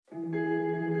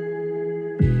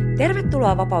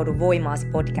Tervetuloa Vapaudu voimaasi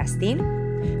podcastiin.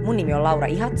 Mun nimi on Laura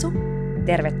Ihatsu.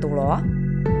 Tervetuloa.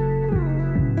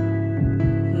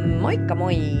 Moikka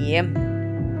moi!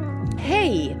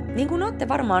 Hei, niin kuin olette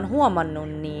varmaan huomannut,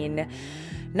 niin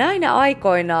näinä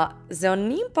aikoina se on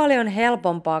niin paljon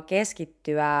helpompaa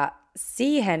keskittyä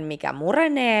siihen, mikä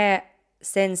murenee,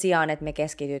 sen sijaan, että me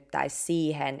keskityttäisiin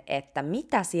siihen, että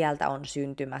mitä sieltä on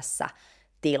syntymässä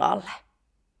tilalle.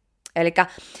 Eli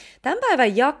tämän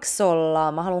päivän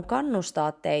jaksolla mä haluan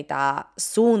kannustaa teitä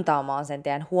suuntaamaan sen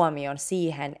teidän huomion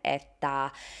siihen, että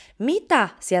mitä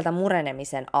sieltä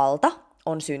murenemisen alta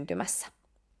on syntymässä.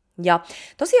 Ja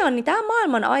tosiaan niin tämä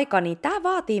maailman aika, niin tämä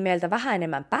vaatii meiltä vähän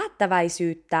enemmän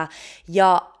päättäväisyyttä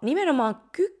ja nimenomaan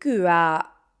kykyä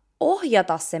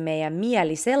ohjata se meidän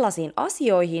mieli sellaisiin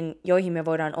asioihin, joihin me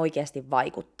voidaan oikeasti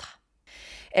vaikuttaa.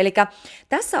 Eli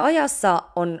tässä ajassa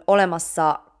on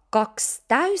olemassa 2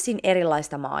 täysin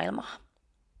erilaista maailmaa.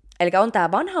 Eli on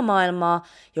tämä vanha maailma,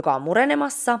 joka on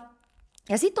murenemassa,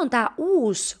 ja sitten on tämä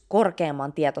uusi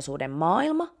korkeamman tietoisuuden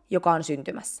maailma, joka on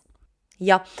syntymässä.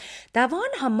 Ja tämä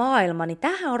vanha maailma, niin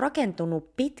tämähän on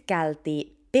rakentunut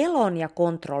pitkälti pelon ja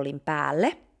kontrollin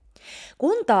päälle,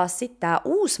 kun taas sitten tämä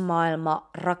uusi maailma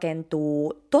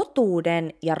rakentuu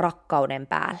totuuden ja rakkauden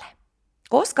päälle.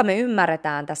 Koska me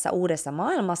ymmärretään tässä uudessa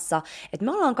maailmassa, että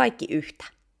me ollaan kaikki yhtä.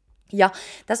 Ja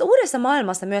tässä uudessa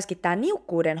maailmassa myöskin tämä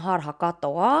niukkuuden harha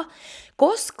katoaa,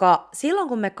 koska silloin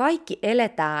kun me kaikki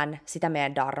eletään sitä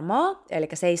meidän dharmaa, eli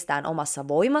seistään omassa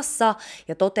voimassa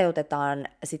ja toteutetaan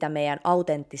sitä meidän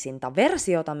autenttisinta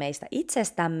versiota meistä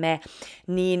itsestämme,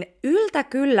 niin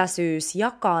yltäkylläisyys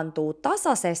jakaantuu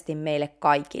tasaisesti meille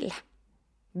kaikille.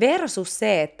 Versus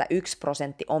se, että 1%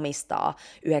 omistaa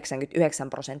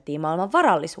 99% maailman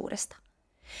varallisuudesta.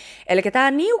 Eli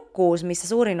tämä niukkuus, missä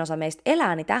suurin osa meistä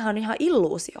elää, niin tämähän on ihan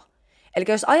illuusio. Eli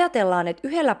jos ajatellaan, että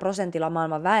 1%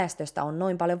 maailman väestöstä on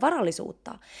noin paljon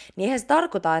varallisuutta, niin eihän se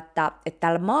tarkoita, että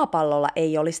tällä maapallolla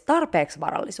ei olisi tarpeeksi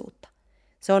varallisuutta.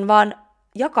 Se on vaan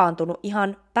jakaantunut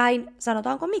ihan päin,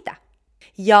 sanotaanko mitä.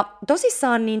 Ja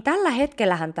tosissaan niin tällä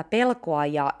hetkellähän tätä pelkoa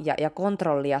ja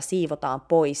kontrollia siivotaan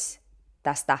pois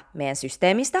tästä meidän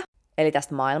systeemistä, eli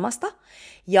tästä maailmasta,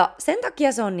 ja sen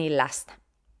takia se on niin läsnä.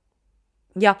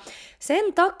 Ja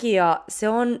sen takia se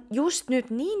on just nyt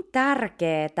niin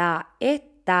tärkeää,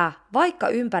 että vaikka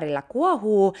ympärillä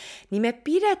kuohuu, niin me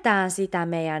pidetään sitä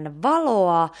meidän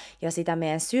valoa ja sitä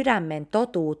meidän sydämen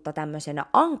totuutta tämmöisenä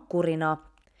ankkurina,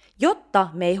 jotta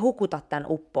me ei hukuta tämän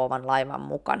uppoavan laivan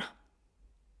mukana.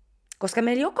 Koska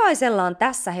meillä jokaisella on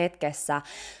tässä hetkessä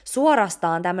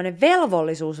suorastaan tämmöinen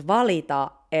velvollisuus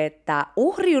valita, että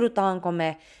uhriudutaanko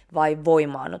me vai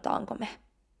voimaannutaanko me.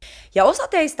 Ja osa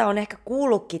teistä on ehkä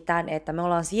kuullutkin tämän, että me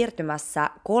ollaan siirtymässä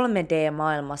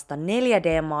 3D-maailmasta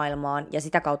 4D-maailmaan ja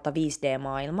sitä kautta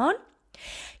 5D-maailmaan.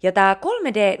 Ja tämä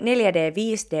 3D, 4D,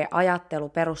 5D-ajattelu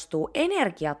perustuu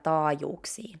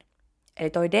energiataajuuksiin. Eli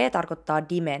toi D tarkoittaa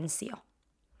dimensio.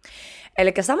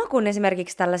 Eli sama kuin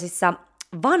esimerkiksi tällaisissa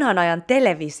vanhan ajan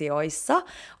televisioissa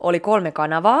oli 3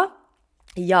 kanavaa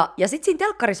ja sitten siinä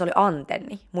telkkarissa oli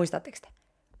antenni, muistatteko te?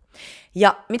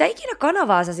 Ja mitä ikinä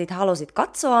kanavaa sä sit halusit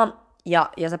katsoa,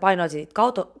 ja sä painoit sit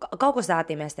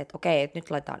kaukosäätimestä, että okei, että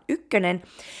nyt laitetaan 1,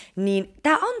 niin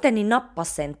tää antenni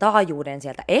nappasi sen taajuuden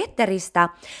sieltä eetteristä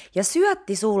ja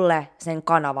syötti sulle sen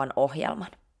kanavan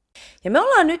ohjelman. Ja me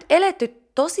ollaan nyt eletty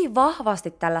tosi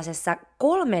vahvasti tällaisessa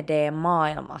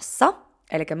 3D-maailmassa,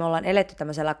 eli me ollaan eletty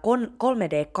tämmöisellä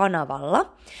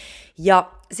 3D-kanavalla,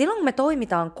 ja silloin kun me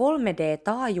toimitaan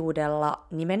 3D-taajuudella,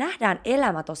 niin me nähdään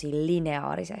elämä tosi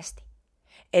lineaarisesti.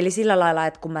 Eli sillä lailla,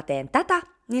 että kun mä teen tätä,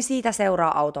 niin siitä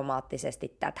seuraa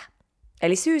automaattisesti tätä.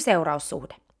 Eli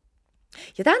syy-seuraussuhde.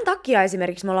 Ja tämän takia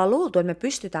esimerkiksi me ollaan luultu, että me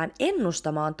pystytään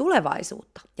ennustamaan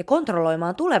tulevaisuutta ja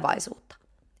kontrolloimaan tulevaisuutta.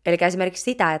 Eli esimerkiksi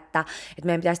sitä, että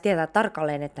meidän pitäisi tietää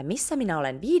tarkalleen, että missä minä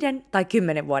olen 5 tai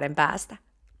 10 vuoden päästä.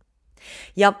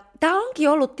 Ja tämä onkin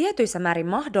ollut tietyissä määrin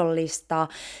mahdollista,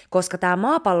 koska tämä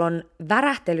maapallon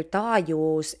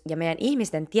värähtelytaajuus ja meidän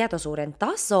ihmisten tietoisuuden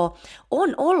taso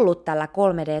on ollut tällä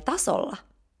 3D-tasolla.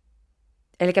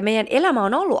 Eli meidän elämä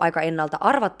on ollut aika ennalta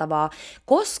arvattavaa,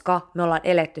 koska me ollaan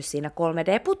eletty siinä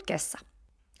 3D-putkessa.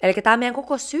 Eli tämä meidän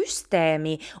koko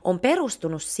systeemi on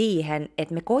perustunut siihen,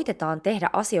 että me koitetaan tehdä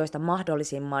asioista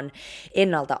mahdollisimman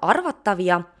ennalta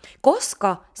arvattavia,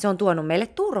 koska se on tuonut meille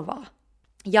turvaa.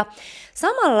 Ja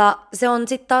samalla se on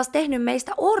sitten taas tehnyt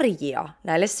meistä orjia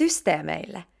näille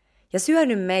systeemeille ja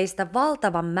syönyt meistä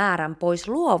valtavan määrän pois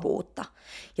luovuutta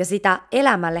ja sitä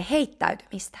elämälle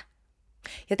heittäytymistä.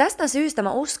 Ja tästä syystä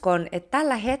mä uskon, että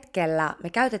tällä hetkellä me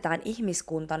käytetään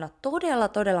ihmiskuntana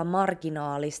todella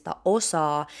marginaalista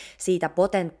osaa siitä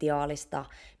potentiaalista,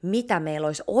 mitä meillä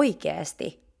olisi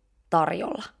oikeasti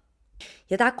tarjolla.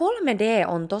 Ja tämä 3D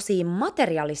on tosi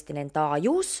materialistinen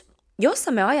taajuus,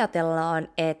 jossa me ajatellaan,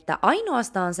 että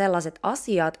ainoastaan sellaiset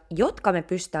asiat, jotka me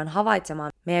pystytään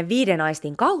havaitsemaan meidän 5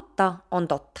 aistin kautta, on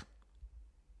totta.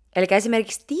 Eli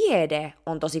esimerkiksi tiede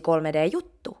on tosi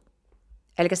 3D-juttu.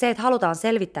 Eli se, että halutaan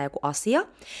selvittää joku asia,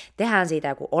 tehdään siitä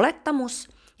joku olettamus,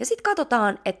 ja sitten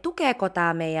katsotaan, että tukeeko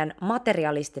tämä meidän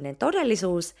materialistinen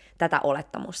todellisuus tätä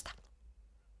olettamusta.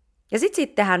 Ja sitten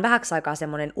tehdään vähäksi aikaa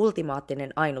semmoinen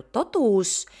ultimaattinen ainut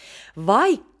totuus,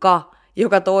 vaikka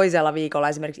joka toisella viikolla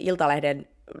esimerkiksi Iltalehden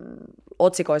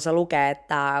otsikoissa lukee,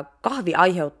 että kahvi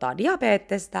aiheuttaa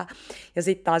diabetesta, ja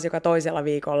sitten taas joka toisella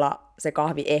viikolla se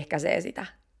kahvi ehkäisee sitä.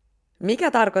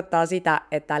 Mikä tarkoittaa sitä,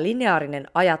 että lineaarinen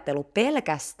ajattelu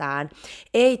pelkästään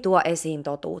ei tuo esiin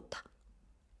totuutta.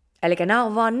 Eli nämä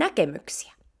on vaan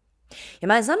näkemyksiä. Ja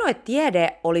mä en sano, että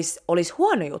tiede olisi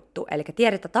huono juttu, eli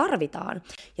tiedettä tarvitaan.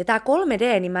 Ja tämä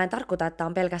 3D, niin mä en tarkoita, että tämä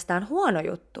on pelkästään huono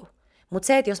juttu. Mutta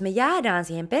se, että jos me jäädään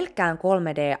siihen pelkkään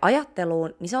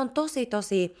 3D-ajatteluun, niin se on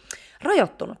tosi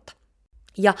rajoittunutta.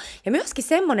 Ja myöskin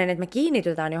semmoinen, että me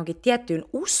kiinnitytään johonkin tiettyyn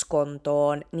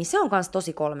uskontoon, niin se on myös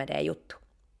tosi 3D-juttu.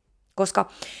 Koska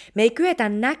me ei kyetä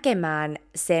näkemään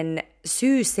sen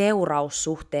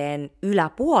syy-seuraussuhteen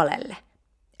yläpuolelle.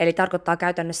 Eli tarkoittaa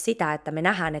käytännössä sitä, että me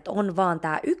nähdään, että on vaan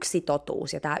tämä yksi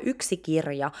totuus ja tämä yksi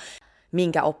kirja,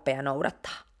 minkä oppeja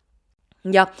noudattaa.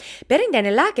 Ja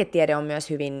perinteinen lääketiede on myös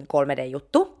hyvin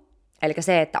 3D-juttu. Eli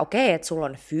se, että okei, että sulla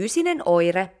on fyysinen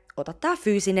oire, ota tämä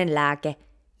fyysinen lääke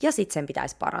ja sitten sen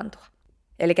pitäisi parantua.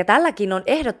 Eli tälläkin on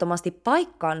ehdottomasti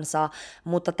paikkansa,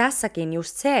 mutta tässäkin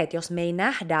just se, että jos me ei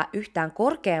nähdä yhtään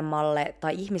korkeammalle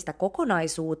tai ihmistä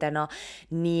kokonaisuutena,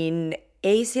 niin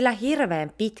ei sillä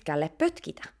hirveän pitkälle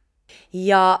pötkitä.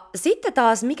 Ja sitten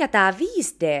taas, mikä tämä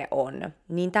 5D on,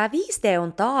 niin tämä 5D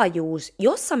on taajuus,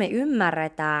 jossa me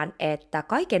ymmärretään, että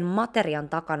kaiken materian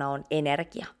takana on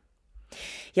energia.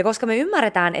 Ja koska me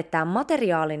ymmärretään, että tämä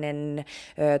materiaalinen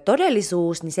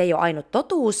todellisuus, niin se ei ole ainut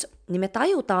totuus, niin me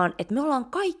tajutaan, että me ollaan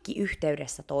kaikki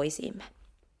yhteydessä toisiimme.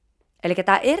 Eli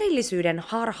tämä erillisyyden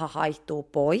harha haihtuu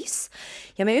pois,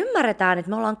 ja me ymmärretään, että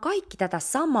me ollaan kaikki tätä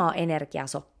samaa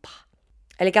energiasoppaa.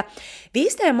 Eli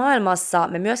 5D-maailmassa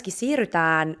me myöskin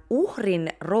siirrytään uhrin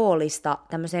roolista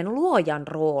tämmöiseen luojan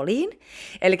rooliin,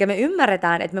 eli me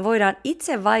ymmärretään, että me voidaan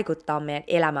itse vaikuttaa meidän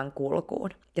elämän kulkuun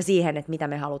ja siihen, että mitä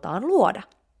me halutaan luoda.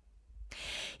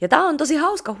 Ja tämä on tosi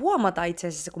hauska huomata itse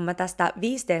asiassa, kun mä tästä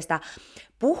 5Dstä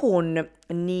puhun,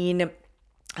 niin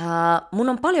mun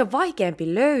on paljon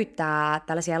vaikeampi löytää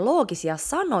tällaisia loogisia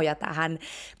sanoja tähän,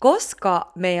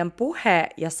 koska meidän puhe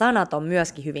ja sanat on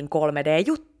myöskin hyvin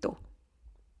 3D-juttu.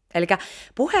 Eli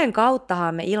puheen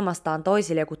kauttahan me ilmaistaan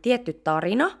toisille joku tietty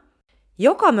tarina,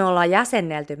 joka me ollaan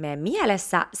jäsennelty meidän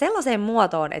mielessä sellaiseen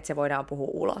muotoon, että se voidaan puhua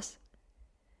ulos.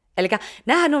 Eli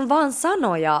nämähän on vaan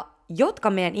sanoja, jotka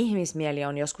meidän ihmismieli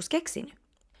on joskus keksinyt.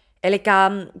 Eli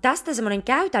tästä semmoinen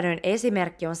käytännön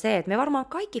esimerkki on se, että me varmaan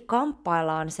kaikki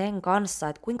kamppaillaan sen kanssa,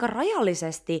 että kuinka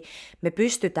rajallisesti me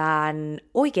pystytään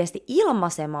oikeasti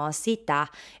ilmaisemaan sitä,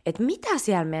 että mitä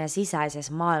siellä meidän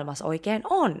sisäisessä maailmassa oikein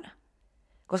on.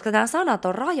 Koska nämä sanat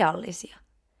on rajallisia.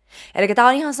 Eli tämä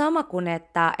on ihan sama kuin,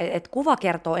 että kuva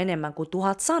kertoo enemmän kuin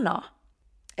 1000 sanaa.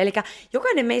 Eli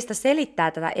jokainen meistä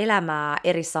selittää tätä elämää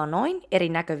eri sanoin, eri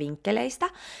näkövinkkeleistä,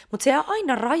 mutta se jää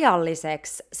aina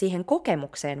rajalliseksi siihen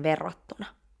kokemukseen verrattuna.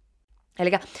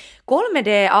 Eli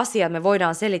 3D-asiat me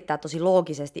voidaan selittää tosi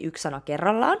loogisesti yksi sana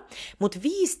kerrallaan, mutta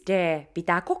 5D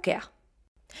pitää kokea.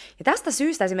 Ja tästä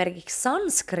syystä esimerkiksi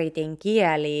sanskritin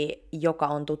kieli, joka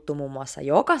on tuttu muun muassa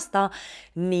jogasta,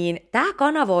 niin tämä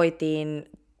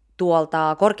kanavoitiin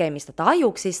tuolta korkeimmista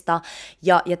taajuuksista,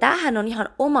 ja tämähän on ihan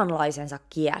omanlaisensa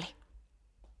kieli.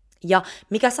 Ja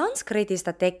mikä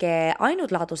sanskritista tekee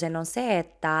ainutlaatuisen on se,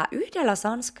 että yhdellä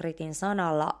sanskritin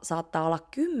sanalla saattaa olla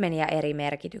 10 eri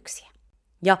merkityksiä.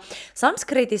 Ja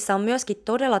sanskritissa on myöskin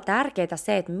todella tärkeää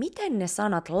se, että miten ne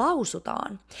sanat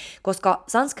lausutaan, koska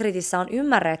sanskritissa on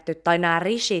ymmärretty, tai nämä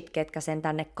rishit, ketkä sen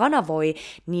tänne kanavoi,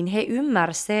 niin he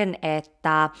ymmärsivät sen,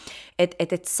 että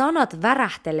sanat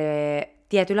värähtelee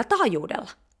tietyllä taajuudella.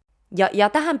 Ja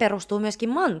tähän perustuu myöskin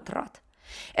mantrat.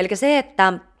 Eli se,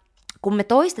 että kun me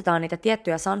toistetaan niitä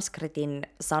tiettyjä sanskritin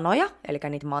sanoja, eli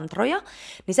niitä mantroja,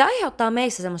 niin se aiheuttaa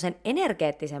meissä semmoisen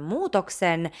energeettisen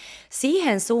muutoksen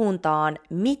siihen suuntaan,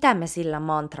 mitä me sillä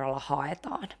mantralla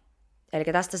haetaan. Eli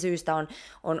tästä syystä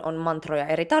on mantroja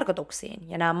eri tarkoituksiin,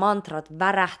 ja nämä mantrat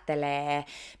värähtelee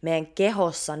meidän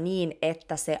kehossa niin,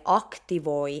 että se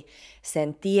aktivoi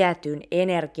sen tietyn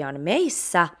energian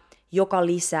meissä, joka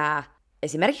lisää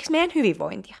esimerkiksi meidän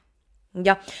hyvinvointia.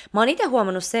 Ja mä oon itse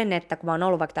huomannut sen, että kun mä oon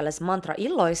ollut vaikka tällaisissa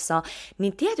mantra-illoissa,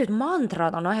 niin tietyt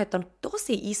mantrat on aiheuttanut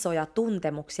tosi isoja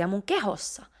tuntemuksia mun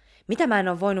kehossa, mitä mä en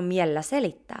ole voinut mielellä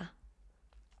selittää.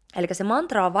 Eli se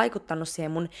mantra on vaikuttanut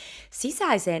siihen mun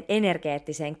sisäiseen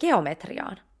energeettiseen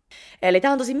geometriaan. Eli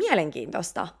tää on tosi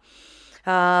mielenkiintoista.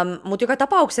 Mutta joka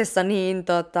tapauksessa niin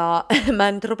mä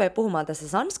en nyt rupea puhumaan tässä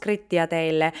sanskrittia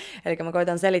teille, eli mä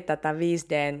koitan selittää tämän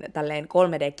 5D:n tälleen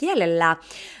 3D-kielellä.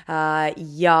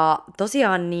 Ja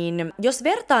tosiaan niin, jos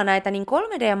vertaa näitä, niin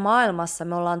 3D-maailmassa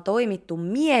me ollaan toimittu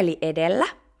mieli edellä,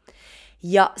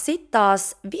 ja sitten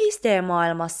taas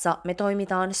 5D-maailmassa me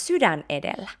toimitaan sydän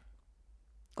edellä.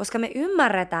 Koska me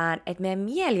ymmärretään, että meidän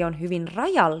mieli on hyvin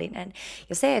rajallinen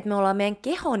ja se, että me ollaan meidän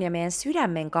kehon ja meidän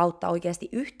sydämen kautta oikeasti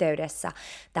yhteydessä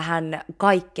tähän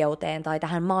kaikkeuteen tai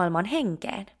tähän maailman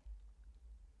henkeen.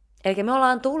 Eli me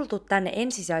ollaan tultu tänne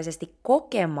ensisijaisesti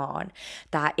kokemaan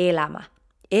tämä elämä,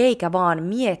 eikä vaan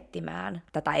miettimään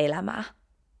tätä elämää.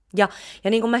 Ja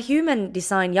niin kuin mä Human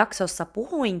Design-jaksossa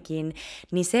puhuinkin,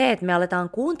 niin se, että me aletaan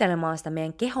kuuntelemaan sitä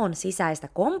meidän kehon sisäistä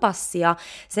kompassia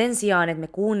sen sijaan, että me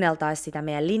kuunneltaisiin sitä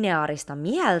meidän lineaarista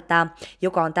mieltä,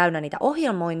 joka on täynnä niitä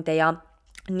ohjelmointeja,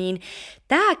 niin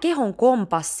tämä kehon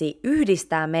kompassi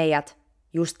yhdistää meidät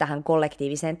just tähän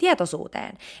kollektiiviseen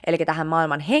tietoisuuteen, eli tähän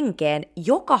maailman henkeen,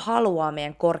 joka haluaa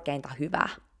meidän korkeinta hyvää.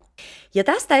 Ja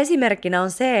tästä esimerkkinä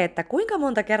on se, että kuinka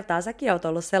monta kertaa säkin oot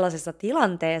ollut sellaisessa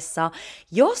tilanteessa,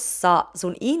 jossa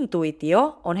sun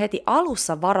intuitio on heti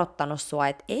alussa varoittanut sua,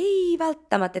 että ei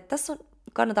välttämättä, että tässä on,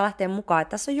 kannata lähteä mukaan, että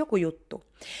tässä on joku juttu.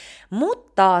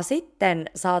 Mutta sitten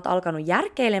sä oot alkanut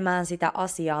järkeilemään sitä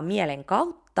asiaa mielen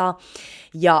kautta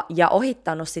ja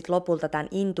ohittanut sit lopulta tämän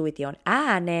intuition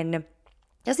äänen,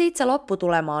 ja siitä se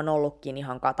lopputulema on ollutkin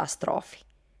ihan katastrofi.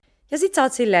 Ja sit sä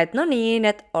oot silleen, että no niin,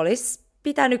 että olis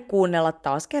pitänyt kuunnella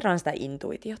taas kerran sitä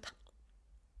intuitiota.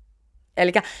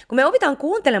 Eli kun me opitaan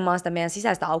kuuntelemaan sitä meidän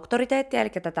sisäistä auktoriteettia, eli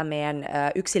tätä meidän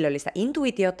yksilöllistä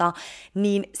intuitiota,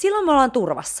 niin silloin me ollaan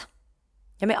turvassa.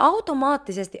 Ja me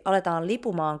automaattisesti aletaan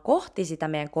lipumaan kohti sitä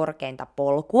meidän korkeinta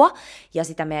polkua ja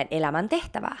sitä meidän elämän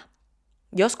tehtävää.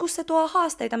 Joskus se tuo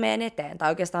haasteita meidän eteen, tai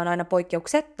oikeastaan aina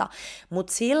poikkeuksetta,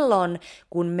 mutta silloin,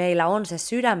 kun meillä on se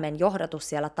sydämen johdatus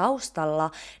siellä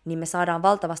taustalla, niin me saadaan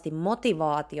valtavasti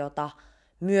motivaatiota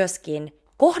myöskin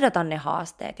kohdata ne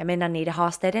haasteet ja mennä niiden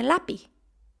haasteiden läpi.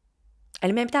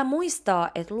 Eli meidän pitää muistaa,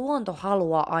 että luonto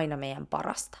haluaa aina meidän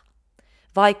parasta,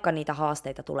 vaikka niitä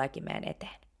haasteita tuleekin meidän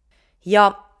eteen.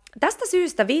 Ja tästä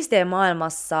syystä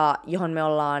 5D-maailmassa, johon me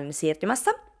ollaan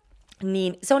siirtymässä,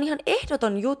 niin se on ihan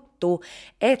ehdoton juttu,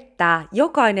 että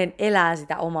jokainen elää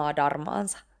sitä omaa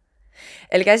dharmaansa.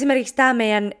 Eli esimerkiksi tämä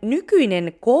meidän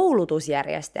nykyinen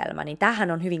koulutusjärjestelmä, niin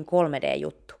tämähän on hyvin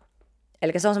 3D-juttu.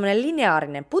 Eli se on semmoinen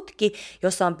lineaarinen putki,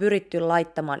 jossa on pyritty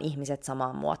laittamaan ihmiset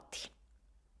samaan muottiin.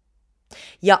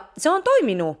 Ja se on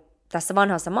toiminut tässä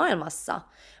vanhassa maailmassa,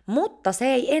 mutta se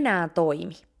ei enää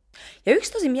toimi. Ja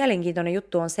yksi tosi mielenkiintoinen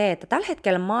juttu on se, että tällä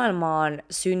hetkellä maailmaan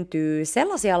syntyy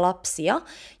sellaisia lapsia,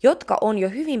 jotka on jo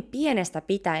hyvin pienestä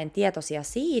pitäen tietoisia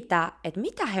siitä, että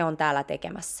mitä he on täällä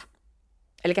tekemässä.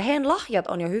 Eli heidän lahjat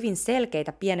on jo hyvin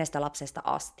selkeitä pienestä lapsesta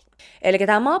asti. Eli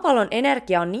tämä maapallon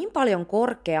energia on niin paljon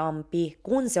korkeampi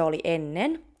kuin se oli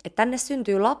ennen, että tänne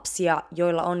syntyy lapsia,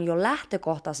 joilla on jo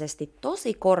lähtökohtaisesti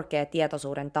tosi korkea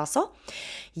tietoisuuden taso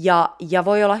ja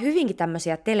voi olla hyvinkin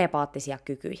tämmöisiä telepaattisia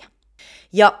kykyjä.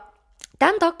 Ja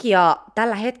tämän takia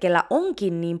tällä hetkellä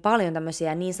onkin niin paljon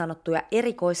tämmöisiä niin sanottuja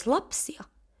erikoislapsia,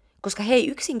 koska he ei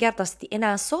yksinkertaisesti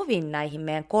enää sovi näihin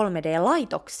meidän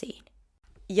 3D-laitoksiin.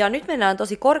 Ja nyt mennään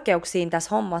tosi korkeuksiin tässä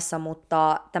hommassa,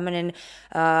 mutta tämmöinen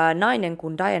nainen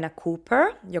kuin Diana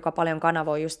Cooper, joka paljon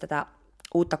kanavoi just tätä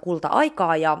uutta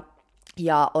kulta-aikaa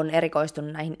ja on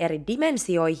erikoistunut näihin eri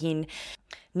dimensioihin,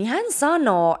 niin hän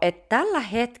sanoo, että tällä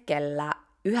hetkellä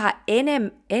yhä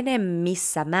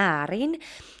enemmissä määrin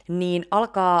niin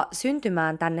alkaa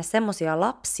syntymään tänne semmoisia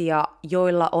lapsia,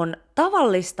 joilla on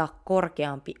tavallista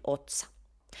korkeampi otsa.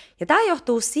 Ja tämä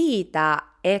johtuu siitä,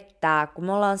 että kun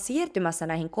me ollaan siirtymässä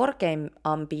näihin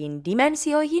korkeampiin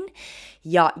dimensioihin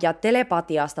ja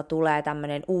telepatiasta tulee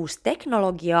tämmöinen uusi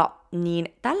teknologia,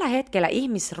 niin tällä hetkellä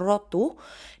ihmisrotu,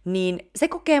 niin se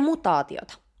kokee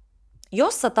mutaatiota,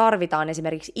 jossa tarvitaan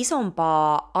esimerkiksi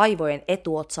isompaa aivojen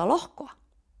etuotsalohkoa.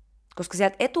 Koska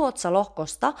sieltä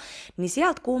etuotsalohkosta, niin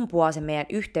sieltä kumpuaa se meidän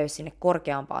yhteys sinne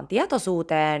korkeampaan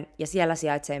tietoisuuteen, ja siellä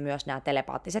sijaitsee myös nämä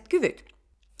telepaattiset kyvyt.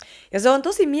 Ja se on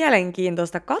tosi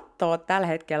mielenkiintoista katsoa tällä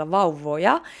hetkellä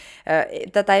vauvoja.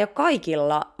 Tätä ei ole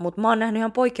kaikilla, mutta mä oon nähnyt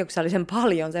ihan poikkeuksellisen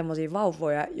paljon semmoisia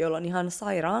vauvoja, joilla on ihan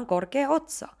sairaan korkea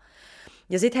otsa.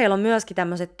 Ja sit heillä on myöskin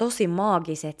tämmöiset tosi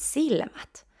maagiset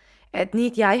silmät, että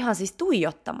niitä jää ihan siis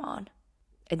tuijottamaan.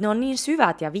 että ne on niin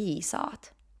syvät ja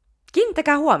viisaat.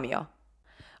 Kiinnittäkää huomioon.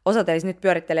 Osa teistä nyt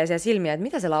pyörittelee siellä silmiä, että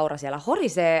mitä se Laura siellä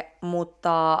horisee,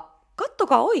 mutta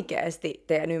kattokaa oikeasti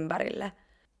teidän ympärille.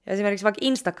 Ja esimerkiksi vaikka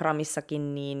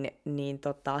Instagramissakin, niin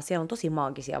siellä on tosi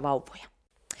maagisia vauvoja.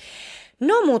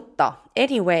 No mutta,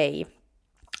 anyway,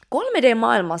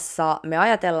 3D-maailmassa me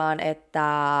ajatellaan,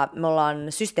 että me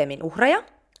ollaan systeemin uhreja,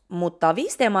 mutta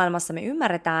 5D-maailmassa me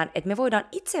ymmärretään, että me voidaan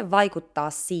itse vaikuttaa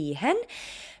siihen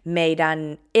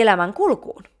meidän elämän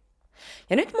kulkuun.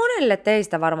 Ja nyt monelle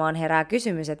teistä varmaan herää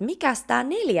kysymys, että mikäs tää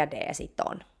 4D sit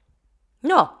on?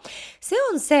 No, se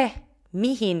on se,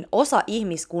 mihin osa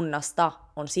ihmiskunnasta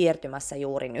on siirtymässä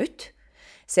juuri nyt.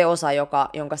 Se osa,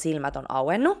 jonka silmät on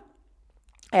auennut.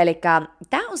 Eli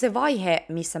tämä on se vaihe,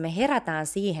 missä me herätään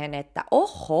siihen, että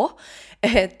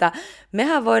että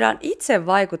mehän voidaan itse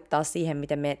vaikuttaa siihen,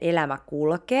 miten meidän elämä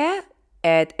kulkee.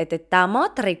 Että tämä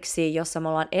matriksi, jossa me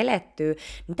ollaan eletty,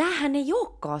 niin tämähän ei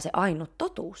olekaan se ainut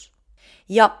totuus.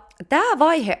 Ja tämä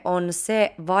vaihe on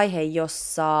se vaihe,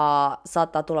 jossa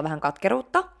saattaa tulla vähän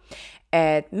katkeruutta,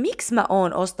 että miksi mä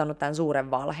oon ostanut tämän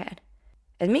suuren valheen.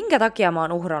 Että minkä takia mä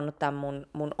oon uhrannut tämän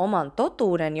mun oman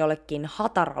totuuden jollekin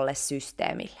hataralle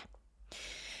systeemille.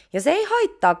 Ja se ei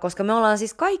haittaa, koska me ollaan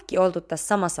siis kaikki oltu tässä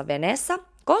samassa veneessä,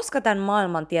 koska tämän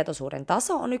maailman tietoisuuden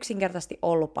taso on yksinkertaisesti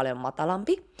ollut paljon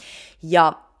matalampi.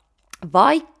 Ja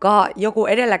vaikka joku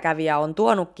edelläkävijä on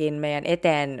tuonutkin meidän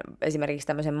eteen esimerkiksi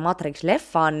tämmöisen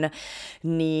Matrix-leffan,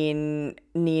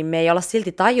 niin me ei olla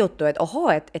silti tajuttu, että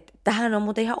että tämähän on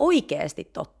muuten ihan oikeasti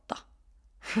totta.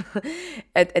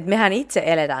 että mehän itse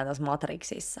eletään tässä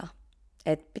Matrixissa.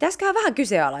 Että pitäisiköhän vähän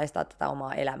kyseenalaistaa tätä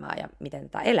omaa elämää ja miten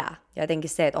tätä elää. Ja etenkin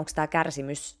se, että onko tämä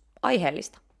kärsimys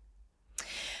aiheellista.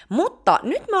 Mutta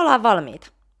nyt me ollaan valmiita.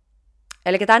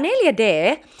 Eli tämä 4D,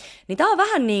 niin tämä on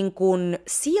vähän niin kuin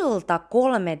silta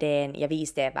 3D ja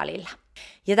 5D välillä.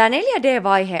 Ja tämä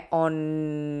 4D-vaihe on,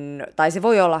 tai se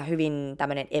voi olla hyvin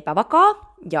tämmöinen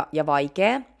epävakaa ja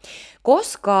vaikea,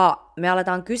 koska me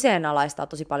aletaan kyseenalaistaa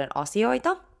tosi paljon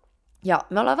asioita, ja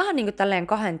me ollaan vähän niin kuin tälleen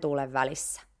kahden tuulen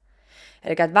välissä.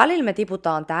 Eli välillä me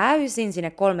tiputaan täysin sinne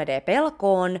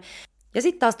 3D-pelkoon, ja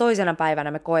sitten taas toisena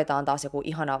päivänä me koetaan taas joku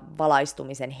ihana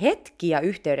valaistumisen hetki ja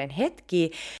yhteyden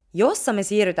hetki, jossa me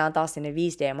siirrytään taas sinne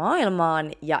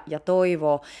 5D-maailmaan ja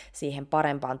toivo siihen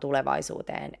parempaan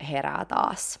tulevaisuuteen herää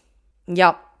taas.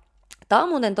 Ja tämä on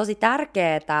muuten tosi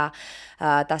tärkeää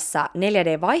tässä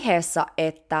 4D-vaiheessa,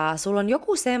 että sulla on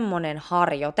joku semmoinen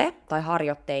harjoite tai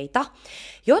harjoitteita,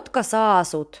 jotka saa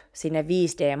sut sinne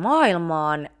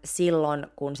 5D-maailmaan silloin,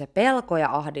 kun se pelko ja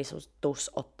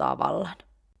ahdistus ottaa vallan.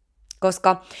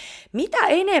 Koska mitä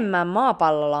enemmän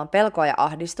maapallolla on pelkoa ja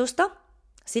ahdistusta,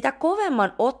 sitä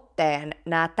kovemman otteen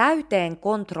nämä täyteen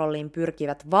kontrolliin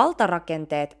pyrkivät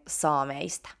valtarakenteet saa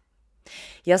meistä.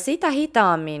 Ja sitä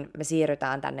hitaammin me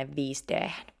siirrytään tänne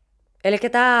 5D:hen. Eli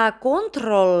tämä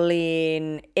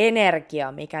kontrollin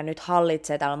energia, mikä nyt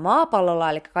hallitsee täällä maapallolla,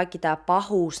 eli kaikki tämä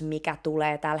pahuus, mikä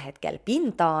tulee tällä hetkellä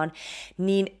pintaan,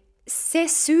 niin se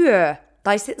syö,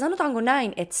 tai sanotaanko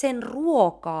näin, että sen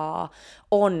ruokaa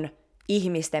on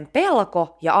ihmisten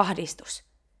pelko ja ahdistus.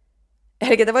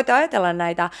 Eli te voitte ajatella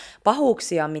näitä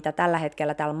pahuuksia, mitä tällä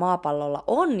hetkellä täällä maapallolla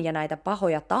on, ja näitä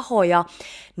pahoja tahoja,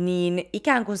 niin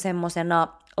ikään kuin semmosena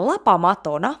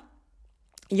lapamatona,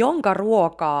 jonka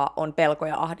ruokaa on pelko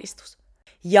ja ahdistus.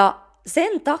 Ja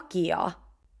sen takia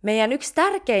meidän yksi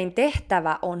tärkein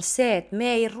tehtävä on se, että me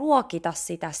ei ruokita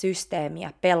sitä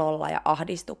systeemiä pelolla ja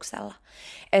ahdistuksella.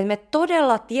 Että me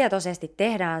todella tietoisesti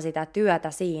tehdään sitä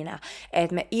työtä siinä,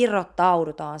 että me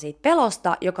irrottaudutaan siitä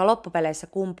pelosta, joka loppupeleissä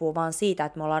kumpuu vaan siitä,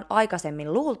 että me ollaan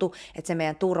aikaisemmin luultu, että se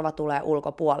meidän turva tulee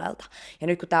ulkopuolelta. Ja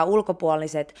nyt kun tämä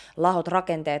ulkopuoliset lahot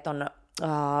rakenteet on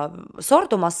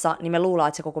sortumassa, niin me luullaan,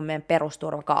 että se koko meidän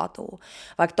perusturva kaatuu.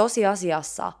 Vaikka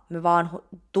tosiasiassa me vaan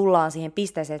tullaan siihen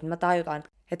pisteeseen, että me tajutaan,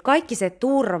 että kaikki se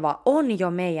turva on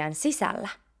jo meidän sisällä.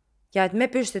 Ja että me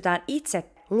pystytään itse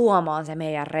luomaan se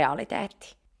meidän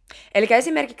realiteetti. Eli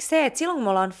esimerkiksi se, että silloin kun me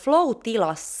ollaan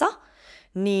flow-tilassa,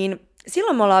 niin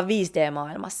silloin me ollaan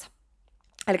 5D-maailmassa.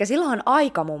 Eli silloinhan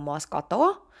aika muun muassa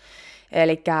katoaa.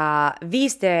 Eli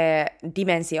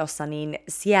 5D-dimensiossa, niin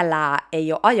siellä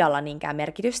ei ole ajalla niinkään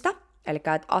merkitystä. Eli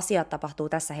että asiat tapahtuu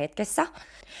tässä hetkessä.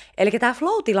 Eli tämä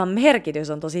flow-tilan merkitys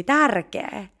on tosi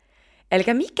tärkeä. Eli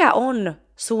mikä on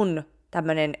sun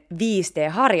tämmöinen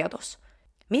 5D-harjoitus?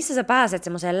 Missä sä pääset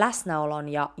semmoiseen läsnäolon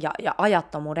ja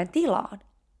ajattomuuden tilaan?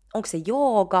 Onko se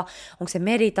jooga, onko se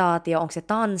meditaatio, onko se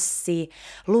tanssi,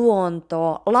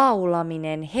 luonto,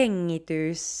 laulaminen,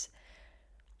 hengitys?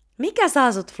 Mikä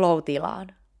saa sut flow-tilaan?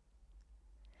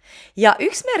 Ja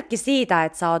yksi merkki siitä,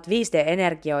 että sä oot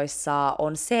 5D-energioissa,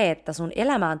 on se, että sun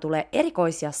elämään tulee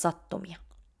erikoisia sattumia.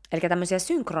 eli tämmöisiä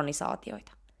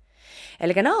synkronisaatioita.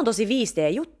 Eli nämä on tosi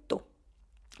 5D-juttu.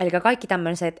 Eli kaikki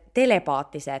tämmöiset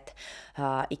telepaattiset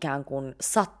ikään kuin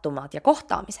sattumat ja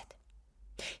kohtaamiset.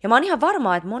 Ja mä oon ihan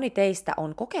varma, että moni teistä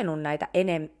on kokenut näitä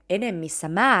enemmissä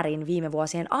määrin viime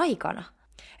vuosien aikana.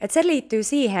 Et se liittyy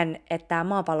siihen, että tämä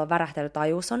maapallon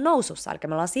värähtelytaajuus on nousussa, eli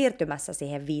me ollaan siirtymässä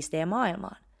siihen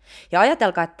 5D-maailmaan. Ja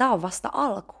ajatelkaa, että tämä on vasta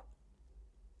alku.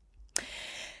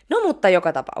 No mutta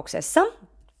joka tapauksessa,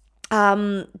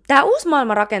 tämä uusi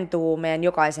maailma rakentuu meidän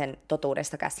jokaisen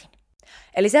totuudesta käsin.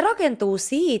 Eli se rakentuu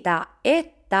siitä,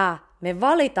 että me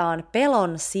valitaan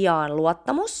pelon sijaan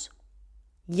luottamus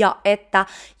ja että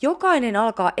jokainen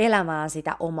alkaa elämään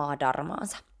sitä omaa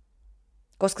dharmaansa.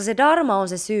 Koska se dharma on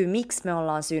se syy, miksi me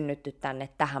ollaan synnytty tänne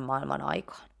tähän maailman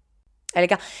aikaan. Eli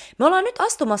me ollaan nyt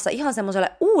astumassa ihan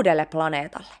semmoiselle uudelle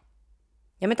planeetalle.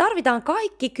 Ja me tarvitaan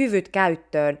kaikki kyvyt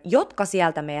käyttöön, jotka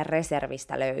sieltä meidän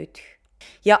reservistä löytyy.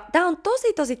 Ja tämä on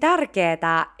tosi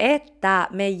tärkeää, että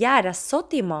me ei jäädä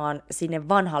sotimaan sinne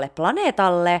vanhalle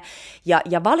planeetalle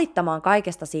ja valittamaan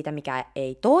kaikesta siitä, mikä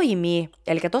ei toimi.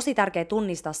 Eli tosi tärkeää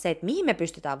tunnistaa se, että mihin me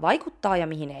pystytään vaikuttaa ja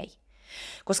mihin ei.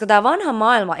 Koska tämä vanha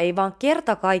maailma ei vaan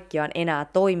kerta kaikkiaan enää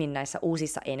toimi näissä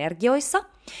uusissa energioissa.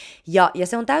 Ja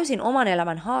se on täysin oman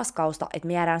elämän haaskausta, että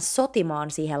me jäädään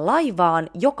sotimaan siihen laivaan,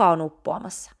 joka on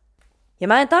uppoamassa. Ja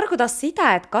mä en tarkoita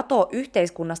sitä, että katoo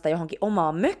yhteiskunnasta johonkin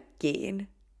omaan mökkiin.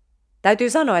 Täytyy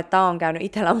sanoa, että tämä on käynyt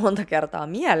itsellä monta kertaa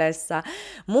mielessä,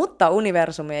 mutta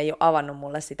universumi ei ole avannut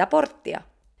mulle sitä porttia.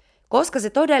 Koska se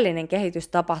todellinen kehitys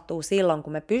tapahtuu silloin,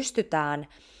 kun me pystytään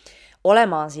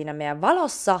olemaan siinä meidän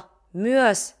valossa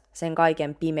myös sen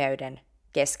kaiken pimeyden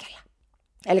keskellä.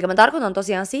 Eli mä tarkoitan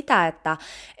tosiaan sitä, että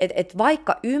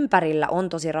vaikka ympärillä on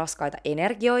tosi raskaita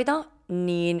energioita,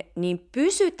 niin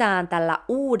pysytään tällä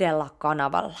uudella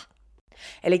kanavalla.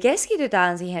 Eli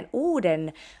keskitytään siihen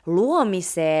uuden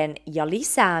luomiseen ja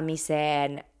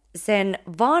lisäämiseen sen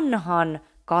vanhan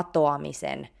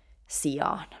katoamisen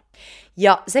sijaan.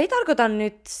 Ja se ei tarkoita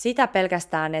nyt sitä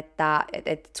pelkästään, että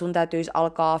sun täytyisi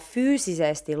alkaa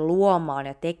fyysisesti luomaan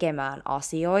ja tekemään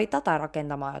asioita tai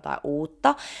rakentamaan jotain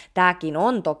uutta. Tämäkin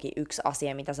on toki yksi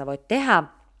asia, mitä sä voit tehdä,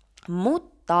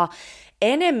 mutta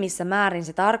enemmissä määrin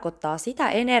se tarkoittaa sitä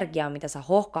energiaa, mitä sä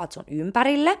hohkaat sun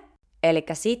ympärille. Eli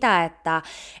sitä, että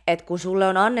kun sulle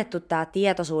on annettu tämä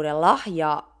tietoisuuden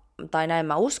lahja, tai näin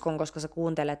mä uskon, koska sä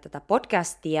kuuntelet tätä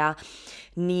podcastia,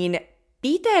 niin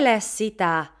pitele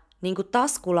sitä niin kuin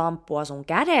taskulamppua sun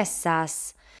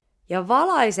kädessäs ja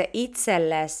valaise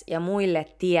itsellesi ja muille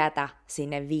tietä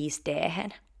sinne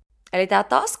 5D:hen. Eli tämä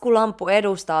taskulamppu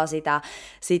edustaa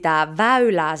sitä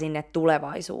väylää sinne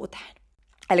tulevaisuuteen.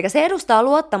 Eli se edustaa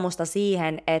luottamusta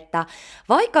siihen, että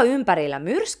vaikka ympärillä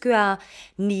myrskyää,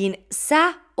 niin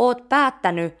sä oot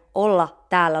päättänyt olla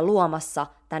täällä luomassa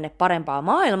tänne parempaa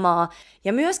maailmaa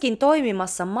ja myöskin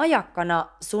toimimassa majakkana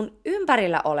sun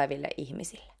ympärillä oleville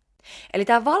ihmisille. Eli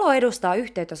tämä valo edustaa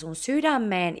yhteyttä sun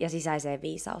sydämeen ja sisäiseen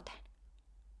viisauteen.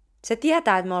 Se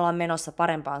tietää, että me ollaan menossa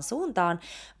parempaan suuntaan,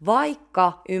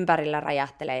 vaikka ympärillä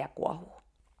räjähtelee ja kuohuu.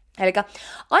 Eli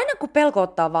aina kun pelko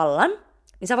ottaa vallan,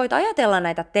 niin sä voit ajatella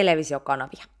näitä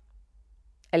televisiokanavia.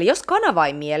 Eli jos kanava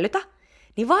ei miellytä,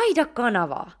 niin vaihda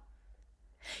kanavaa.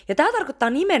 Ja tämä tarkoittaa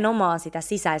nimenomaan sitä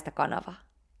sisäistä kanavaa.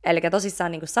 Eli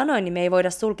tosissaan, niin kuin sanoin, niin me ei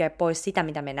voida sulkea pois sitä,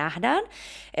 mitä me nähdään,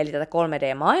 eli tätä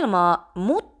 3D-maailmaa,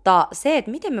 mutta se,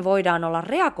 että miten me voidaan olla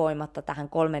reagoimatta tähän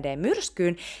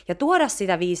 3D-myrskyyn ja tuoda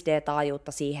sitä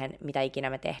 5D-taajuutta siihen, mitä ikinä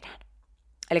me tehdään.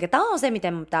 Eli tämä on se,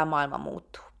 miten tämä maailma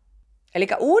muuttuu. Eli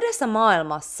uudessa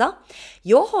maailmassa,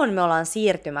 johon me ollaan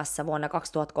siirtymässä vuonna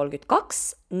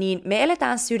 2032, niin me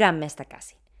eletään sydämestä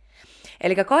käsin.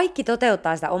 Eli kaikki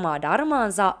toteuttaa sitä omaa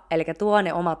dharmaansa, eli tuo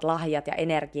ne omat lahjat ja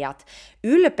energiat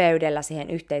ylpeydellä siihen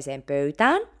yhteiseen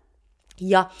pöytään.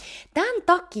 Ja tämän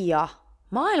takia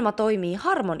maailma toimii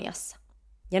harmoniassa.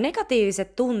 Ja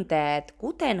negatiiviset tunteet,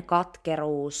 kuten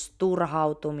katkeruus,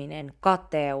 turhautuminen,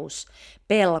 kateus,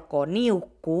 pelko,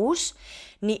 niukkuus,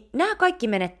 niin nämä kaikki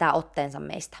menettää otteensa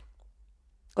meistä.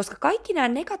 Koska kaikki nämä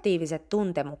negatiiviset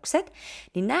tuntemukset,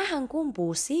 niin näähän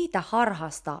kumpuu siitä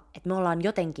harhasta, että me ollaan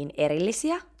jotenkin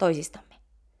erillisiä toisistamme.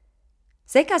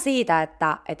 Sekä siitä,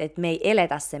 että me ei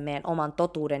eletä sen meidän oman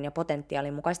totuuden ja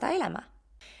potentiaalin mukaista elämää.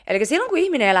 Eli silloin kun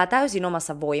ihminen elää täysin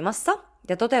omassa voimassa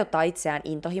ja toteuttaa itseään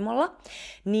intohimolla,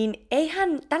 niin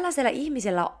eihän tällaisella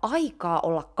ihmisellä ole aikaa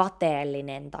olla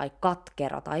kateellinen tai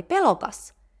katkera tai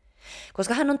pelokas.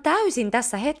 Koska hän on täysin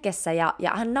tässä hetkessä ja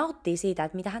hän nauttii siitä,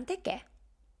 että mitä hän tekee.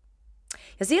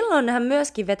 Ja silloin hän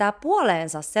myöskin vetää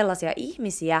puoleensa sellaisia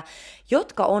ihmisiä,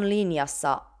 jotka on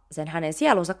linjassa sen hänen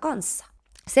sielunsa kanssa.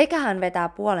 Sekä hän vetää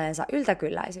puoleensa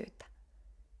yltäkylläisyyttä.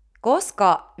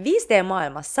 Koska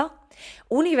 5D-maailmassa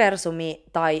universumi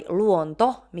tai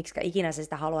luonto, miksi ikinä sä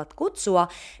sitä haluat kutsua,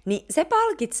 niin se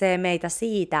palkitsee meitä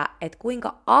siitä, että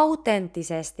kuinka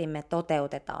autenttisesti me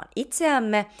toteutetaan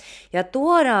itseämme ja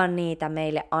tuodaan niitä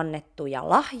meille annettuja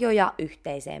lahjoja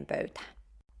yhteiseen pöytään.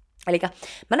 Eli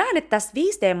mä näen, että tässä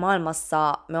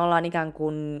 5D-maailmassa me ollaan ikään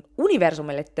kuin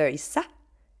universumille töissä,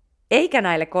 eikä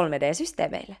näille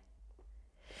 3D-systeemeille.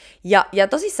 Ja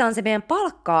tosissaan se meidän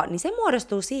palkka, niin se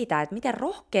muodostuu siitä, että miten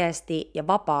rohkeasti ja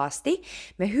vapaasti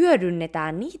me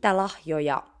hyödynnetään niitä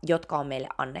lahjoja, jotka on meille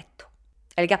annettu.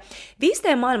 Eli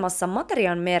 5D-maailmassa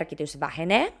materiaan merkitys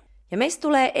vähenee, ja meistä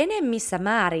tulee enemmissä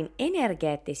määrin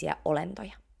energeettisiä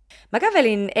olentoja. Mä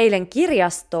kävelin eilen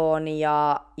kirjastoon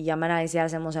ja mä näin siellä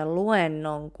semmoisen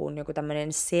luennon kuin joku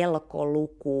tämmöinen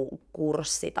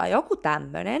selkolukukurssi tai joku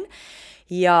tämmöinen.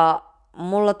 Ja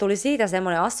mulla tuli siitä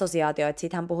semmoinen assosiaatio, että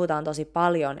siitähän puhutaan tosi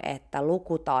paljon, että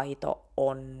lukutaito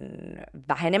on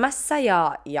vähenemässä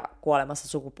ja kuolemassa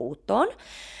sukupuuttoon.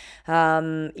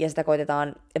 Ja sitä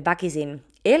koitetaan väkisin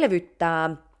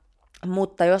elvyttää.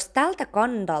 Mutta jos tältä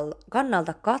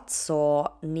kannalta katsoo,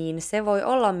 niin se voi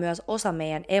olla myös osa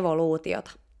meidän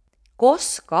evoluutiota,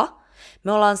 koska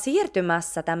me ollaan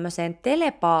siirtymässä tämmöiseen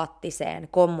telepaattiseen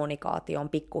kommunikaatioon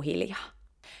pikkuhiljaa.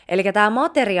 Eli tämä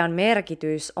materian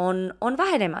merkitys on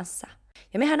vähenemässä,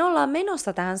 ja mehän ollaan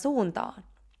menossa tähän suuntaan.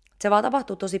 Se vaan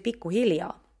tapahtuu tosi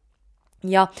pikkuhiljaa.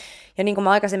 Ja niin kuin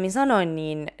mä aikaisemmin sanoin,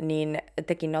 niin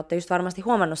tekin olette just varmasti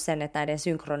huomannut sen, että näiden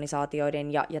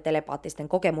synkronisaatioiden ja telepaattisten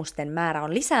kokemusten määrä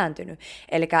on lisääntynyt.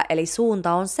 Eli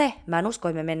suunta on se, mä en usko,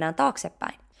 että me mennään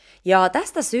taaksepäin. Ja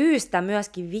tästä syystä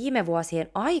myöskin viime vuosien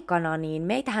aikana, niin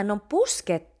meitähän on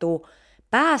puskettu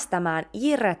päästämään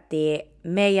irti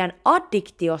meidän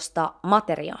addiktiosta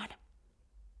materiaan.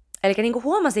 Eli niin kuin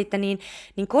huomasitte, niin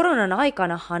koronan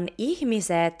aikanahan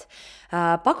ihmiset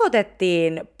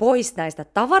pakotettiin pois näistä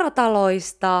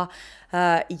tavarataloista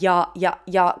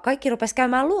ja kaikki rupesi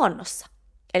käymään luonnossa.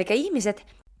 Eli ihmiset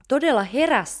todella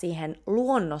heräsi siihen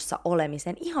luonnossa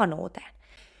olemisen ihanuuteen.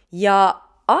 Ja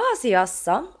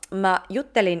Aasiassa mä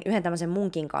juttelin yhden tämmöisen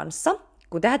munkin kanssa,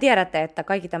 kun tehän tiedätte, että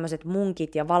kaikki tämmöiset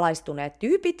munkit ja valaistuneet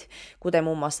tyypit, kuten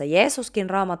muun muassa Jeesuskin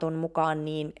Raamatun mukaan,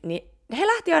 niin he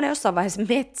lähti aina jossain vaiheessa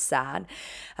metsään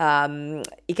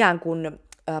ikään kuin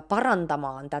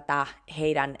parantamaan tätä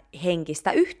heidän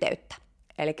henkistä yhteyttä.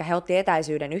 Eli he otti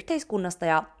etäisyyden yhteiskunnasta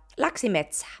ja läksi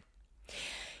metsään.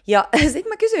 Ja sitten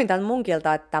mä kysyin tältä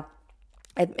munkilta, että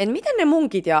miten ne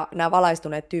munkit ja nämä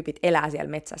valaistuneet tyypit elää siellä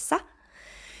metsässä.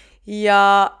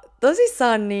 Ja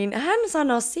tosissaan niin hän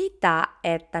sanoi sitä,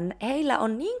 että heillä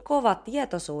on niin kova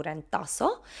tietoisuuden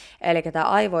taso, eli tämä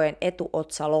aivojen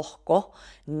etuotsalohko,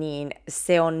 niin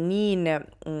se on niin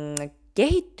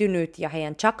kehittynyt ja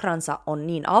heidän chakransa on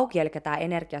niin auki, eli tämä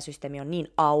energiasysteemi on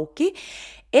niin auki,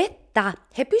 että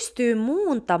he pystyvät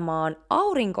muuntamaan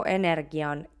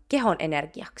aurinkoenergian kehon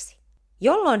energiaksi,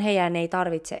 jolloin heidän ei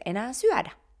tarvitse enää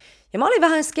syödä. Ja mä olin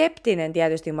vähän skeptinen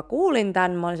tietysti, kun mä kuulin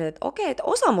tämän, mä olin että okei, että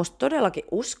osa musta todellakin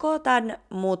uskoo tämän,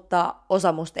 mutta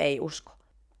osa musta ei usko.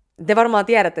 Te varmaan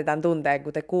tiedätte tämän tunteen,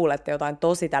 kun te kuulette jotain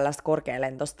tosi tällaista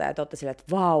korkealentosta ja te olette silleen,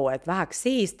 että vau, että vähän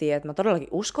siistiä, että mä todellakin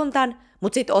uskon tämän,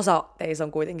 mutta sitten osa teistä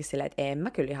on kuitenkin silleen, että en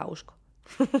mä kyllä ihan usko.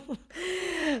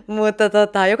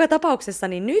 Mutta joka tapauksessa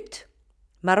niin nyt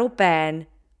mä rupeen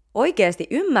oikeasti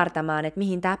ymmärtämään, että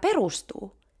mihin tämä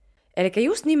perustuu. Eli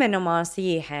just nimenomaan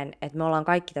siihen, että me ollaan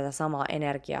kaikki tätä samaa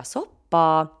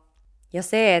energiasoppaa, ja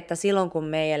se, että silloin kun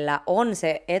meillä on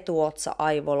se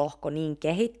etuotsa-aivolohko niin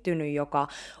kehittynyt, joka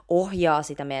ohjaa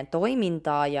sitä meidän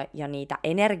toimintaa ja niitä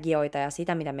energioita ja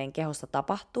sitä, mitä meidän kehossa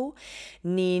tapahtuu,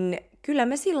 niin kyllä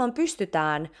me silloin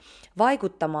pystytään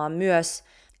vaikuttamaan myös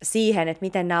siihen, että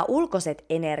miten nämä ulkoiset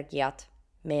energiat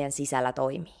meidän sisällä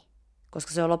toimii,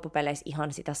 koska se on loppupeleissä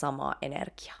ihan sitä samaa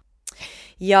energiaa.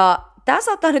 Ja tämä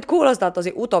saattaa nyt kuulostaa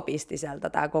tosi utopistiselta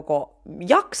tämä koko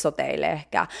jakso teille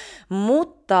ehkä,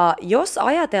 mutta jos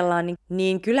ajatellaan,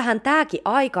 niin kyllähän tämäkin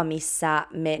aika, missä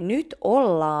me nyt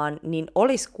ollaan, niin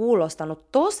olisi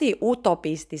kuulostanut tosi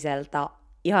utopistiselta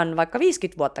ihan vaikka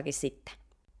 50 vuottakin sitten.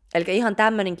 Eli ihan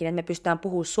tämmöinenkin, että me pystytään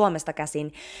puhumaan Suomesta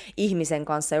käsin ihmisen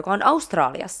kanssa, joka on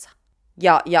Australiassa.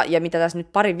 Ja mitä tässä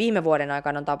nyt parin viime vuoden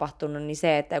aikana on tapahtunut, niin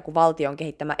se, että joku valtion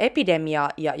kehittämä epidemia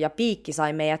ja piikki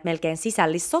sai meidät melkein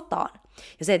sisällissotaan.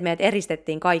 Ja se, että meidät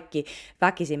eristettiin kaikki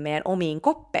väkisin meidän omiin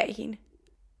koppeihin.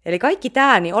 Eli kaikki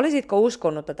tämä, niin olisitko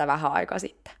uskonut tätä vähän aikaa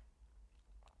sitten?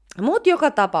 Mutta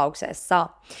joka tapauksessa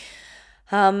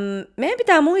meidän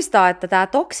pitää muistaa, että tämä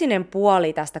toksinen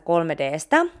puoli tästä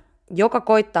 3Dstä, joka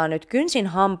koittaa nyt kynsin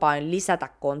hampain lisätä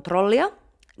kontrollia,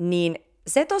 niin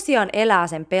se tosiaan elää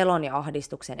sen pelon ja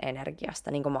ahdistuksen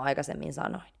energiasta, niin kuin mä aikaisemmin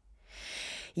sanoin.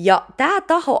 Ja tämä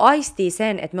taho aistii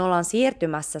sen, että me ollaan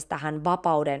siirtymässä tähän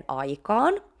vapauden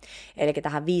aikaan, eli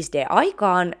tähän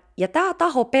 5D-aikaan, ja tämä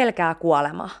taho pelkää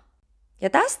kuolemaa. Ja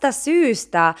tästä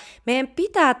syystä meidän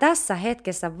pitää tässä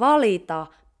hetkessä valita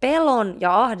pelon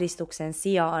ja ahdistuksen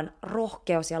sijaan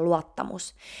rohkeus ja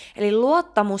luottamus. Eli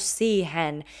luottamus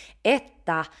siihen,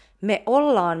 että me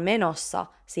ollaan menossa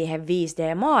siihen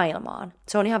 5D-maailmaan.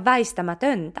 Se on ihan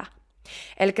väistämätöntä.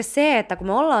 Eli se, että kun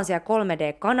me ollaan siellä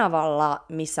 3D-kanavalla,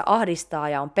 missä ahdistaa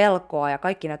ja on pelkoa ja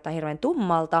kaikki näyttää hirveän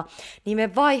tummalta, niin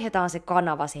me vaihdetaan se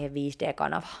kanava siihen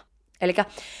 5D-kanavaan. Eli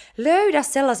löydä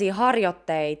sellaisia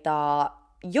harjoitteita,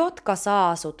 jotka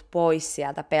saa sut pois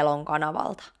sieltä pelon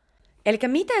kanavalta. Eli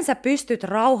miten sä pystyt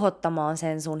rauhoittamaan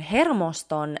sen sun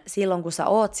hermoston silloin, kun sä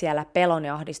oot siellä pelon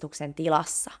ja ahdistuksen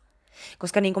tilassa.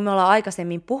 Koska niin kuin me ollaan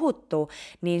aikaisemmin puhuttu,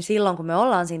 niin silloin kun me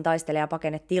ollaan siinä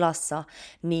taistelija-pakenetilassa,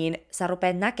 niin sä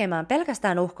rupeat näkemään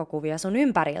pelkästään uhkakuvia sun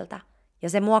ympäriltä. Ja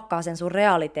se muokkaa sen sun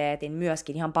realiteetin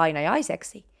myöskin ihan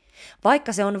painajaiseksi.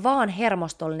 Vaikka se on vaan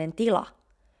hermostollinen tila.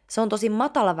 Se on tosi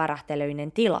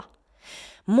matalavärähtelyinen tila.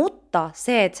 Mutta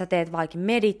se, että sä teet vaikka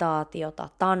meditaatiota,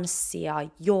 tanssia,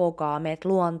 joogaa, meet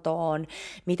luontoon,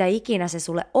 mitä ikinä se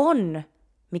sulle on,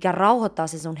 mikä rauhoittaa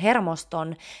se sun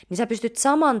hermoston, niin sä pystyt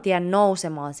saman tien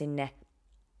nousemaan sinne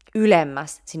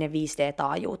ylemmäs, sinne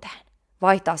 5D-taajuuteen.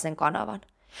 Vaihtaa sen kanavan.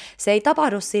 Se ei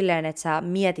tapahdu silleen, että sä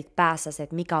mietit päässäsi,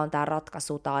 että mikä on tää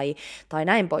ratkaisu tai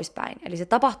näin poispäin. Eli se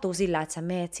tapahtuu sillä, että sä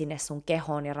meet sinne sun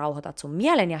kehoon ja rauhoitat sun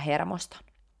mielen ja hermoston.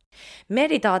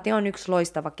 Meditaatio on yksi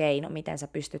loistava keino, miten sä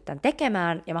pystyt tämän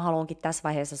tekemään, ja mä haluankin tässä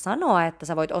vaiheessa sanoa, että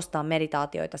sä voit ostaa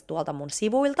meditaatioita tuolta mun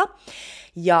sivuilta,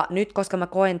 ja nyt koska mä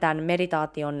koen tämän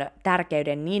meditaation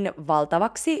tärkeyden niin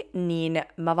valtavaksi, niin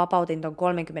mä vapautin ton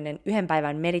 31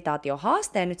 päivän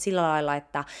meditaatiohaasteen nyt sillä lailla,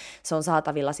 että se on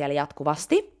saatavilla siellä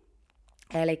jatkuvasti.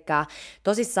 Elikkä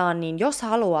tosissaan, niin jos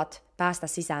haluat päästä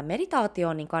sisään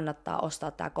meditaatioon, niin kannattaa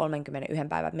ostaa tämä 31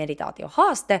 päivän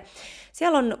meditaatiohaaste.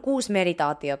 Siellä on 6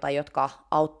 meditaatiota, jotka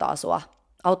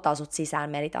auttaa sut sisään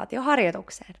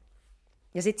meditaatioharjoitukseen.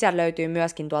 Ja sitten siellä löytyy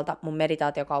myöskin tuolta mun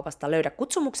meditaatiokaupasta Löydä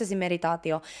kutsumuksesi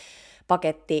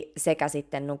meditaatiopaketti sekä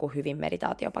sitten Nuku hyvin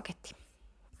meditaatiopaketti.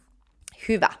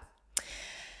 Hyvä.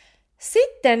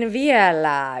 Sitten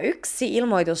vielä yksi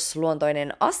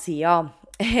ilmoitusluontoinen asia,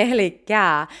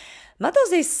 elikkä mä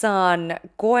tosissaan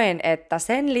koen, että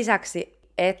sen lisäksi,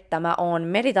 että mä oon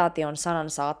meditaation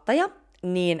sanansaattaja,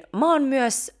 niin mä oon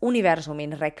myös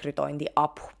universumin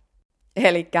rekrytointiapu.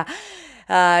 Elikkä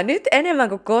nyt enemmän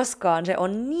kuin koskaan se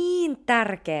on niin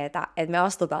tärkeää, että me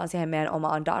astutaan siihen meidän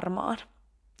omaan dharmaan.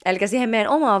 Eli siihen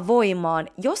meidän omaan voimaan,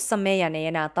 jossa meidän ei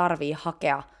enää tarvii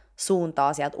hakea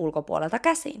suuntaa sieltä ulkopuolelta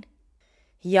käsin.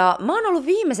 Ja mä oon ollut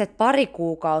viimeiset 2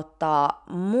 kuukautta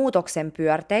muutoksen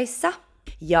pyörteissä,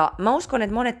 ja mä uskon,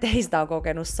 että monet teistä on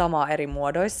kokenut samaa eri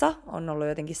muodoissa, on ollut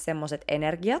jotenkin semmoiset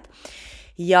energiat.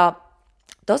 Ja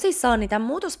tosissaan niin tämän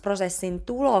muutosprosessin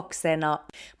tuloksena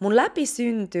mun läpi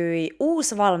syntyi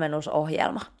uusi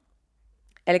valmennusohjelma.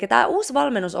 Eli tämä uusi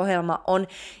valmennusohjelma on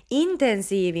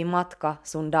intensiivimatka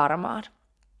sun dharmaan.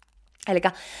 Eli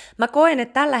mä koen,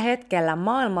 että tällä hetkellä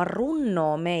maailma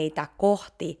runnoo meitä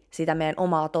kohti sitä meidän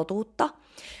omaa totuutta,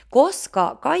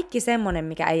 koska kaikki semmoinen,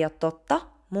 mikä ei ole totta,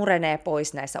 murenee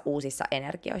pois näissä uusissa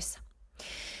energioissa.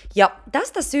 Ja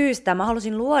tästä syystä mä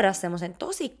halusin luoda semmoisen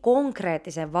tosi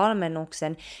konkreettisen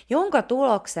valmennuksen, jonka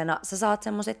tuloksena sä saat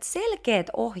semmoiset selkeät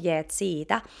ohjeet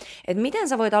siitä, että miten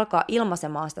sä voit alkaa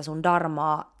ilmaisemaan sitä sun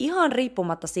dharmaa ihan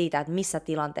riippumatta siitä, että missä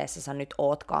tilanteessa sä nyt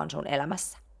ootkaan sun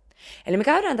elämässä. Eli me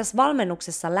käydään tässä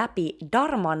valmennuksessa läpi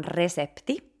dharman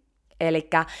resepti, eli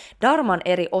dharman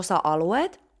eri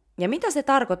osa-alueet, ja mitä se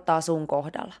tarkoittaa sun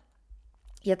kohdalla.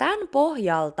 Ja tämän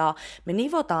pohjalta me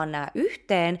nivotaan nämä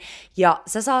yhteen, ja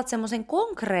sä saat semmoisen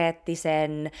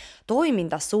konkreettisen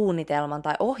toimintasuunnitelman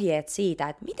tai ohjeet siitä,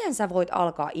 että miten sä voit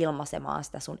alkaa ilmaisemaan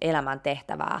sitä sun elämän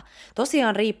tehtävää,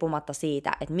 tosiaan riippumatta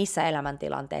siitä, että missä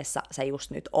elämäntilanteessa sä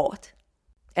just nyt oot.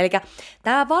 Eli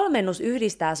tämä valmennus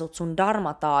yhdistää sut sun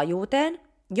dharma-taajuuteen,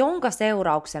 jonka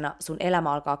seurauksena sun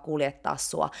elämä alkaa kuljettaa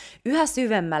sua yhä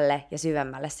syvemmälle ja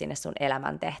syvemmälle sinne sun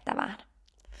elämän tehtävään.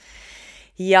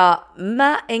 Ja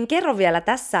mä en kerro vielä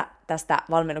tästä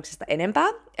valmennuksesta enempää,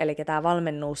 eli tämä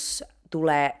valmennus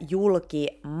tulee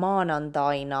julki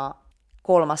maanantaina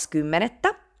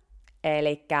 3.10.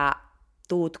 Eli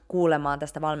tuut kuulemaan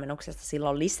tästä valmennuksesta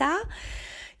silloin lisää.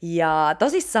 Ja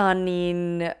tosissaan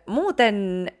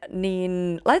muuten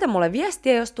laita mulle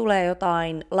viestiä, jos tulee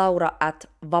jotain,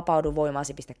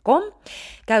 laura@vapauduvoimaasi.com.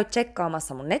 Käy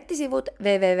tsekkaamassa mun nettisivut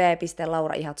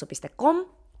www.lauraihatsu.com.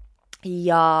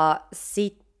 Ja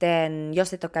sitten,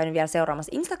 jos et ole käynyt vielä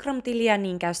seuraamassa Instagram-tiliä,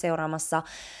 niin käy seuraamassa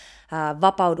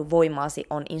Vapaudu voimaasi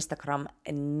on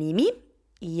Instagram-nimi.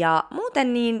 Ja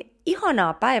muuten niin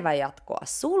ihanaa päivänjatkoa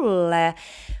sulle.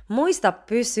 Muista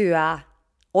pysyä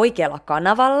oikealla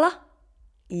kanavalla.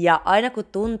 Ja aina kun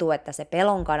tuntuu, että se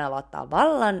pelon kanava ottaa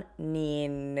vallan,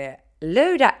 niin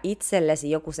löydä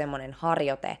itsellesi joku semmoinen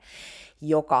harjoite,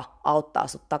 joka auttaa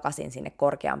sut takaisin sinne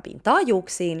korkeampiin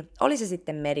taajuuksiin. Oli se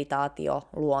sitten meditaatio,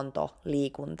 luonto,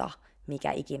 liikunta,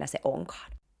 mikä ikinä se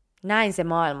onkaan. Näin se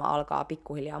maailma alkaa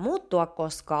pikkuhiljaa muuttua,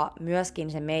 koska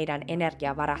myöskin se meidän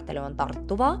energiavärähtely on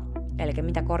tarttuvaa. Eli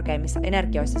mitä korkeimmissa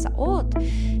energioissa sä oot,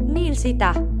 niin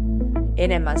sitä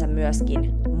enemmän sä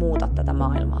myöskin muutat tätä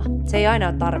maailmaa. Se ei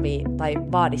aina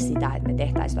vaadi sitä, että me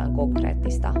tehtäisiin jotain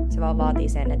konkreettista. Se vaan vaatii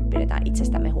sen, että pidetään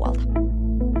itsestämme huolta.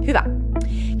 Hyvä.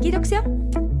 Kiitoksia.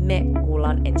 Me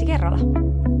kuullaan ensi kerralla.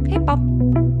 Heippa!